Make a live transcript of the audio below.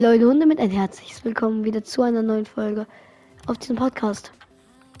Leute, Hunde mit ein herzliches Willkommen wieder zu einer neuen Folge auf diesem Podcast.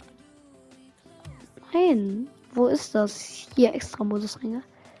 Nein, wo ist das? Hier extra Modusringe.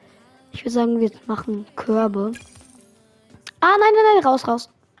 Ich würde sagen, wir machen Körbe. Ah, nein, raus.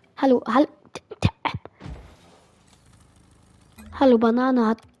 Hallo. Hallo, Banane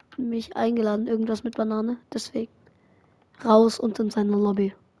hat mich eingeladen. Irgendwas mit Banane. Deswegen raus und in seine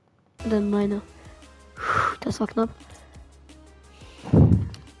Lobby. Und dann meine. Das war knapp.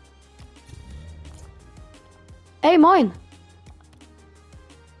 Ey, moin.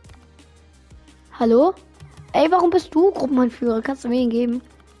 Hallo? Ey, warum bist du Gruppenanführer? Kannst du mir ihn geben?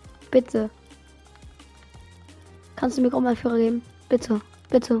 Bitte. Kannst du mir Gruppenanführer geben? Bitte.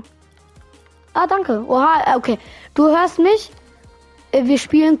 Ah, danke. Oha, okay. Du hörst mich? Wir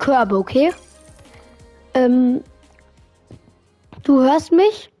spielen Körbe, okay? Du hörst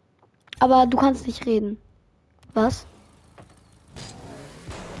mich, aber du kannst nicht reden. Was?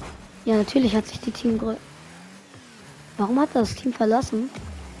 Ja, natürlich hat sich die Teamgröße. Warum hat das Team verlassen?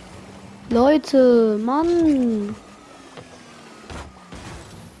 Leute, Mann.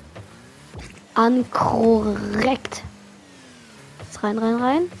 Ankorrekt. Jetzt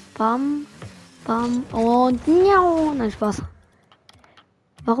rein. Bam. Und miau. Nein, Spaß.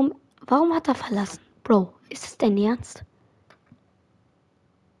 Warum hat er verlassen? Bro, ist es dein Ernst?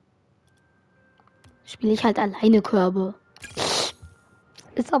 Spiele ich halt alleine Körbe.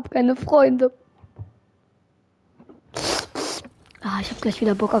 Ich hab keine Freunde. Ich hab gleich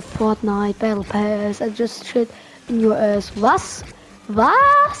wieder Bock auf Fortnite, Battle Pass, I just shit in your ass. Was?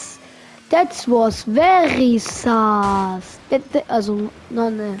 That was very sus. Also,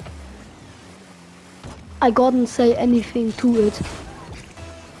 no. I couldn't say anything to it.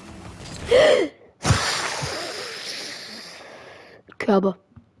 Körbe.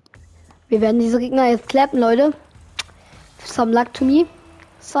 Wir werden diese Gegner jetzt klappen, Leute. Some luck to me.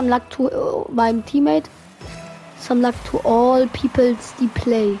 Some luck to meinem Teammate. Some luck to all peoples die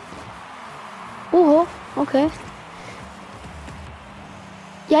play. Oho, okay.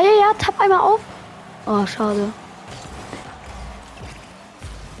 Ja, tapp einmal auf. Oh, schade.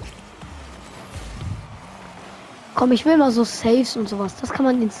 Komm, ich will mal so Saves und sowas. Das kann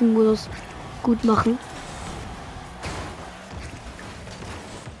man in diesem Modus gut machen.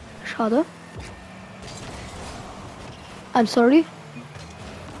 Schade. I'm sorry.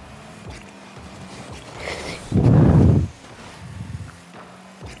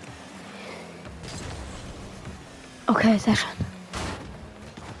 Okay, sehr schön.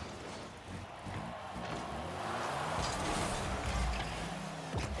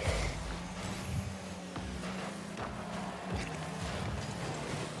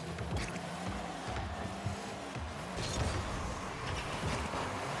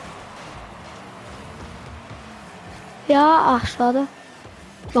 Ja, ach, schade.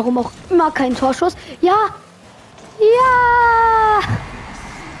 Warum auch immer kein Torschuss? Ja!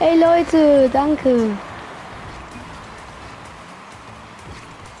 Ey, Leute, danke.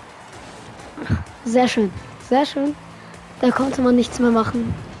 Sehr schön. Da konnte man nichts mehr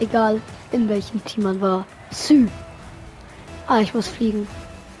machen. Egal, in welchem Team man war. Sü. Ich muss fliegen.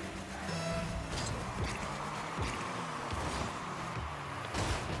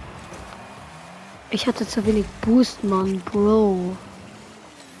 Ich hatte zu wenig Boost, Mann, Bro.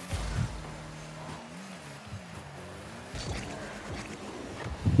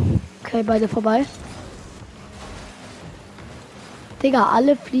 Okay, beide vorbei. Digga,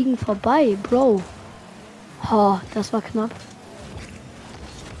 alle fliegen vorbei, Bro. Das war knapp.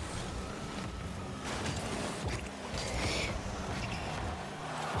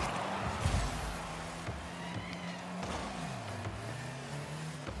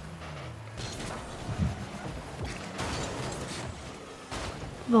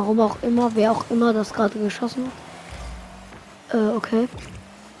 Warum auch immer, wer auch immer das gerade geschossen hat. Okay.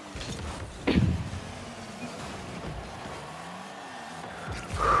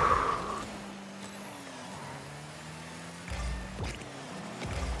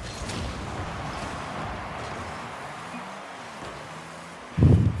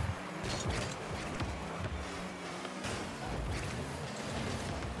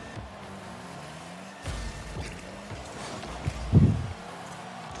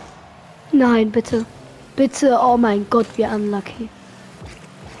 Nein, bitte. Bitte, oh mein Gott, wie unlucky.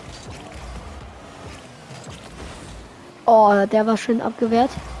 Oh, der war schön abgewehrt.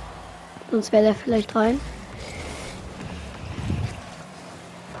 Sonst wäre der vielleicht rein.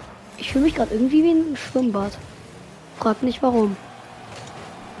 Ich fühle mich gerade irgendwie wie ein Schwimmbad. Frag nicht warum.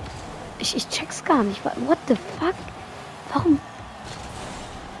 Ich check's gar nicht. What the fuck? Warum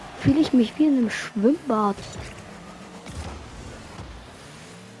fühle ich mich wie in einem Schwimmbad?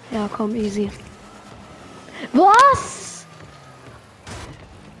 Ja, komm, easy. Was?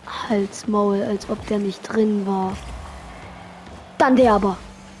 Halt's Maul, als ob der nicht drin war. Dann der aber.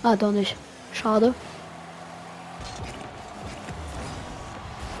 Ah, doch nicht. Schade.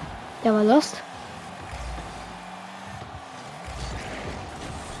 Der war lost.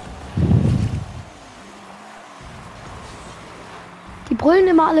 Die brüllen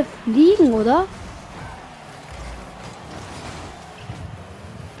immer alle fliegen, oder?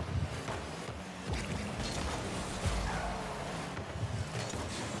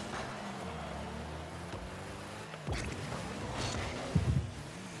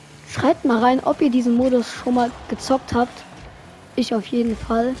 Schreibt mal rein, ob ihr diesen Modus schon mal gezockt habt. Ich auf jeden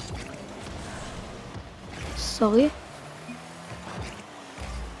Fall. Sorry.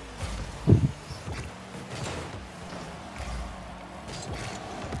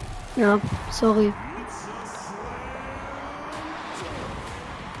 Ja, sorry.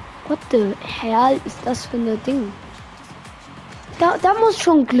 What the hell ist das für ein Ding? Da muss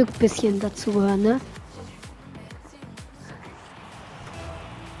schon Glück bisschen dazu gehören, ne?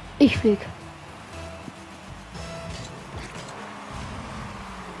 Ich flieg.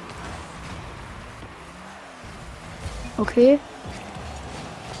 Okay.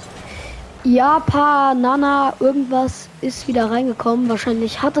 Japan, Nana, irgendwas ist wieder reingekommen.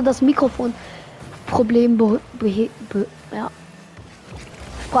 Wahrscheinlich hatte das Mikrofonproblem ja.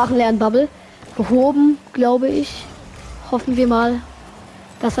 Sprachenlernbubble behoben, glaube ich. Hoffen wir mal,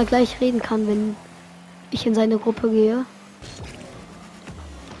 dass er gleich reden kann, wenn ich in seine Gruppe gehe.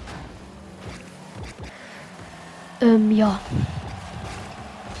 Ja.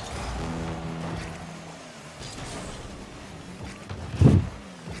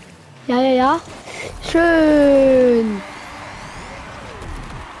 Ja. Schön.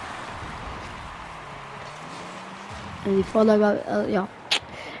 Die Vorlage, ja.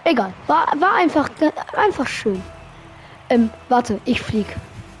 Egal. War einfach schön. Warte, ich flieg.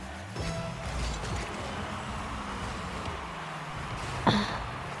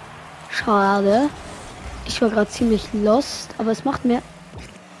 Schade. Ich war gerade ziemlich lost, aber es macht mir...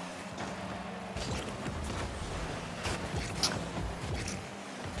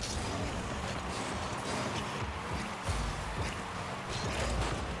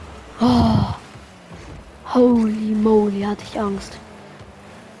 Oh, holy moly, hatte ich Angst.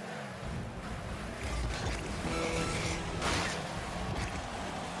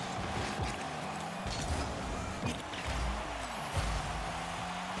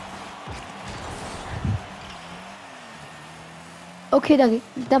 Okay,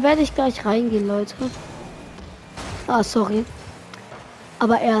 da werde ich gleich reingehen, Leute. Ah, sorry.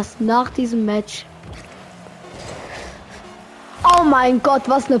 Aber erst nach diesem Match. Oh mein Gott,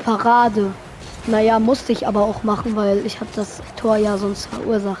 was eine Parade. Naja, musste ich aber auch machen, weil ich habe das Tor ja sonst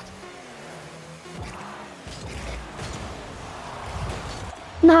verursacht.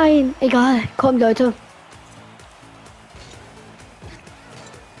 Nein, egal. Komm, Leute.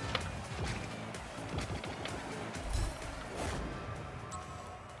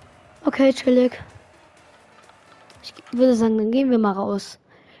 Okay, chillig. Ich würde sagen, dann gehen wir mal raus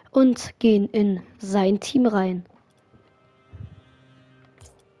und gehen in sein Team rein.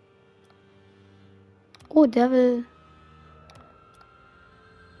 Oh, der will...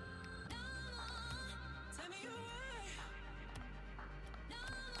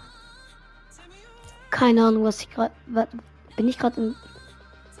 Keine Ahnung, was ich gerade... Bin ich gerade im...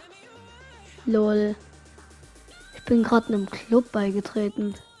 Lol. Ich bin gerade einem Club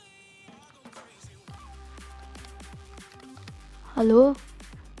beigetreten. Hallo?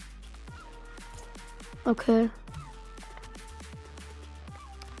 Okay.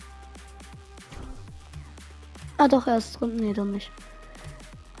 Ah doch, er ist drin. Nee, dann nicht.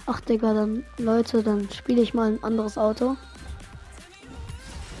 Ach Digga, dann Leute, dann spiele ich mal ein anderes Auto.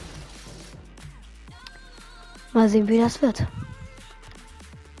 Mal sehen, wie das wird.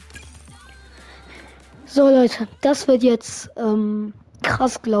 So Leute, das wird jetzt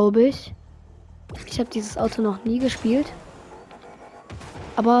krass, glaube ich. Ich habe dieses Auto noch nie gespielt.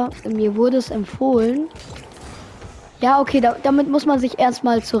 Aber mir wurde es empfohlen. Ja, okay, damit muss man sich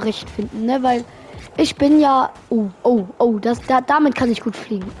erstmal zurechtfinden, ne? Weil ich bin ja... Oh, damit kann ich gut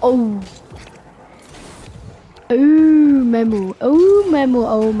fliegen. Oh, Memo.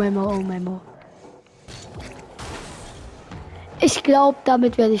 Oh, Memo. Ich glaube,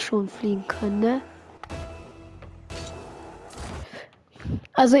 damit werde ich schon fliegen können, ne?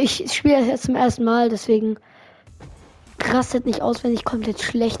 Also ich spiele das jetzt zum ersten Mal, deswegen rastet nicht aus, wenn ich komplett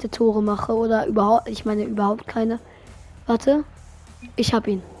schlechte Tore mache oder überhaupt, ich meine überhaupt keine. Warte, ich hab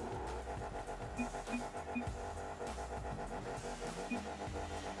ihn.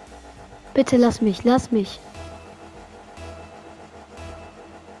 Bitte lass mich, lass mich.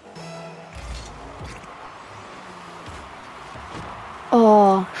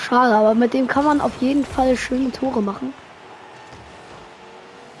 Oh, schade, aber mit dem kann man auf jeden Fall schöne Tore machen.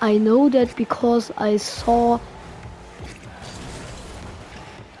 I know that because I saw.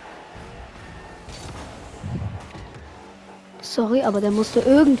 Sorry, aber der musste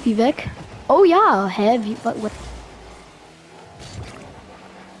irgendwie weg. Oh ja, hä? Wie? What?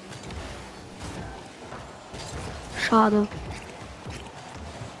 Schade.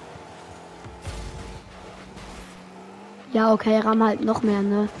 Ja, okay, Ram halt noch mehr,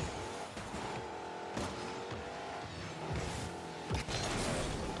 ne?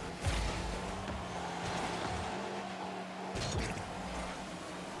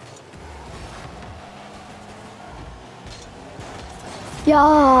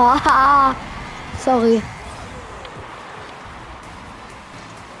 Ja, sorry.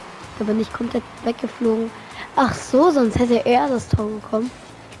 Da bin ich komplett weggeflogen. Ach so, sonst hätte er das Tor bekommen.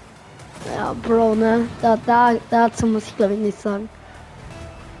 Ja, Bro, ne? Dazu muss ich glaube ich nichts sagen.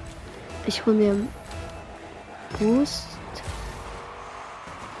 Ich hole mir Boost.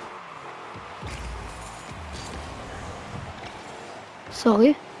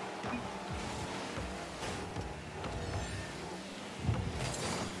 Sorry.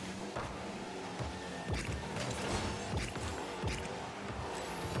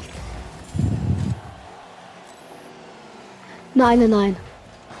 Nein, nein, nein.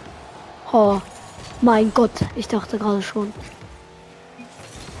 Oh, mein Gott. Ich dachte gerade schon.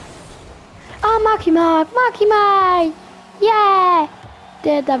 Ah, Marky Mark. Yeah.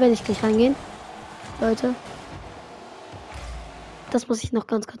 Da werde ich gleich reingehen. Leute. Das muss ich noch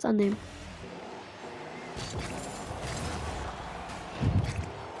ganz kurz annehmen.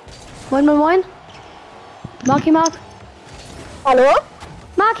 Moin, moin, moin. Marky Mark. Hallo?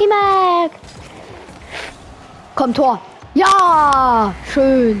 Marky Mark. Komm, Tor. Ja,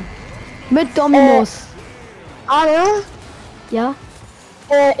 schön. Mit Dominos. Anne, Ja.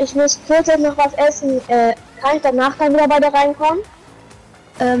 ich muss kurz jetzt noch was essen. Kann ich danach dann wieder bei dir reinkommen?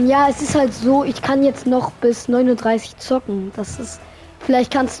 Ja, es ist halt so, ich kann jetzt noch bis 39 zocken. Das ist.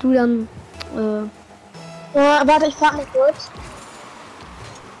 Vielleicht kannst du dann. Ja, warte, ich frag mal kurz.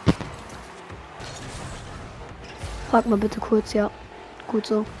 Frag mal bitte kurz, ja. Gut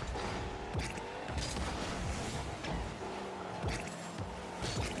so.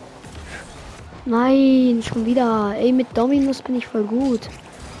 Nein, schon wieder. Ey, mit Dominos bin ich voll gut.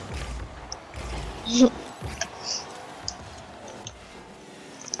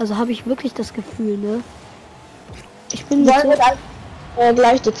 Also habe ich wirklich das Gefühl, ne? Ich bin mit Wollen so wir dann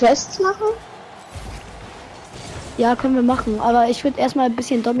gleich die Quests machen? Ja, können wir machen. Aber ich würde erstmal ein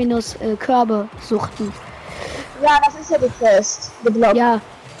bisschen Dominos Körbe suchten. Ja, das ist ja die Quest. Geblockt. Ja,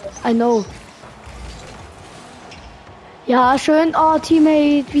 I know. Ja, schön. Oh,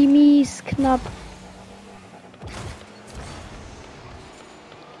 Teammate, wie mies, knapp.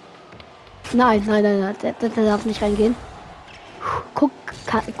 Nein, nein, nein, nein, der darf nicht reingehen.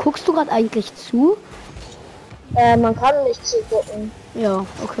 Guckst du gerade eigentlich zu? Man kann nicht zugucken. Ja,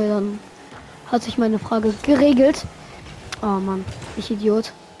 okay, dann hat sich meine Frage geregelt. Oh Mann, ich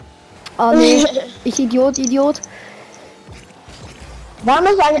Idiot. Oh nee, ich Idiot. Wann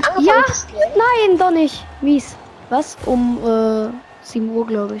hast du eigentlich angefangen Ja, zu spielen? nein, doch nicht. Mies. Was? Um 7 Uhr,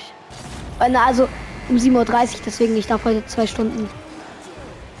 glaube ich. Na, also um 7:30 Uhr, deswegen ich darf heute 2 Stunden.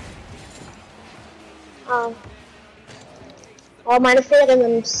 Ah. Oh, meine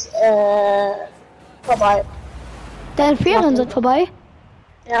Ferien sind vorbei. Deine Ferien sind vorbei?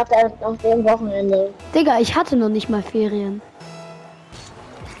 Ja, nach dem Wochenende. Digga, ich hatte noch nicht mal Ferien.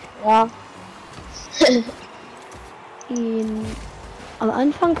 Ja. Am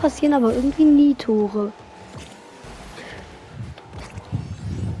Anfang passieren aber irgendwie nie Tore.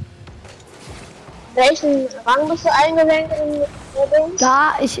 Welchen Rang bist du eingelenkt in der Dings?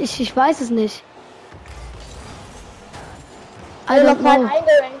 Da, ich weiß es nicht. Wenn du noch kein know.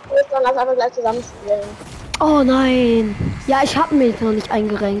 eingelenkt bist, dann lass einfach gleich zusammen spielen. Oh nein. Ja, ich habe mich noch nicht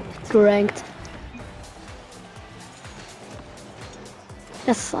gerankt.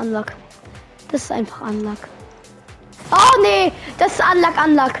 Das ist Unluck. Das ist einfach Unluck. Oh nee, das ist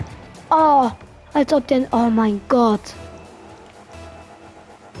Unluck. Oh, als ob der... Oh mein Gott.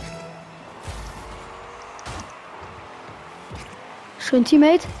 Schön,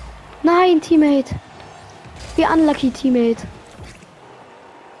 Teammate. Nein, Teammate. Wie unlucky, Teammate.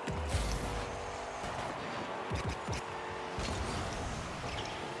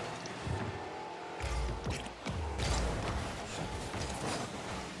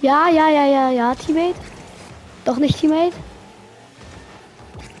 Ja, Teammate. Doch nicht Teammate.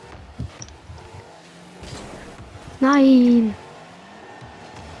 Nein.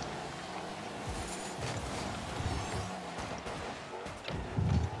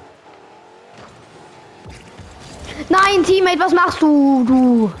 Nein, Teammate, was machst du?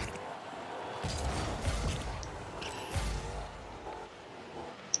 Du.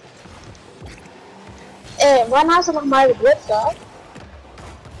 Wann hast du noch mal Geburtstag?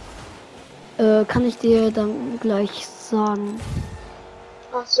 Kann ich dir dann gleich sagen.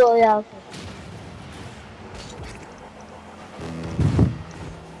 Ach so, ja. Okay.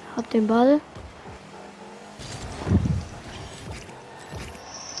 Hab den Ball.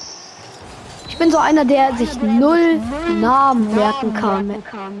 Ich bin so einer, der sich null Namen merken kann.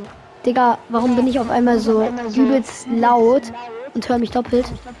 Digga, warum bin ich auf einmal so übelst laut und höre mich doppelt?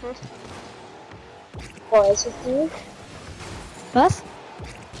 Weiß ich nicht. Was?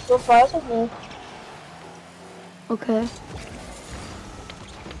 So weiß ich nicht. Okay.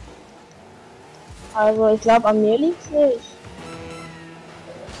 Also ich glaube, an mir liegt's nicht.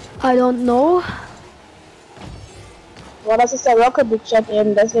 I don't know. Boah, das ist der Rocket League Chat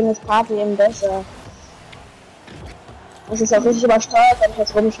eben, deswegen ist Party eben besser. Das ist auch richtig übersteuert, wenn ich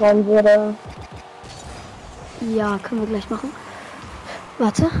jetzt rumschreiben würde. Ja, können wir gleich machen.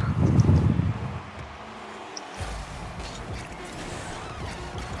 Warte.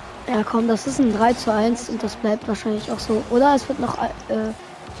 Ja, komm, das ist ein 3:1 und das bleibt wahrscheinlich auch so. Oder es wird noch ein.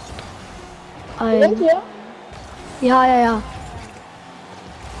 Hier? Ja.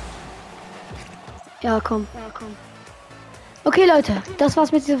 Ja, komm. Okay, Leute, das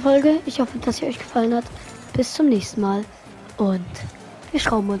war's mit dieser Folge. Ich hoffe, dass sie euch gefallen hat. Bis zum nächsten Mal. Und wir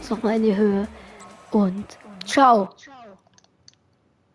schrauben uns nochmal in die Höhe. Und ciao.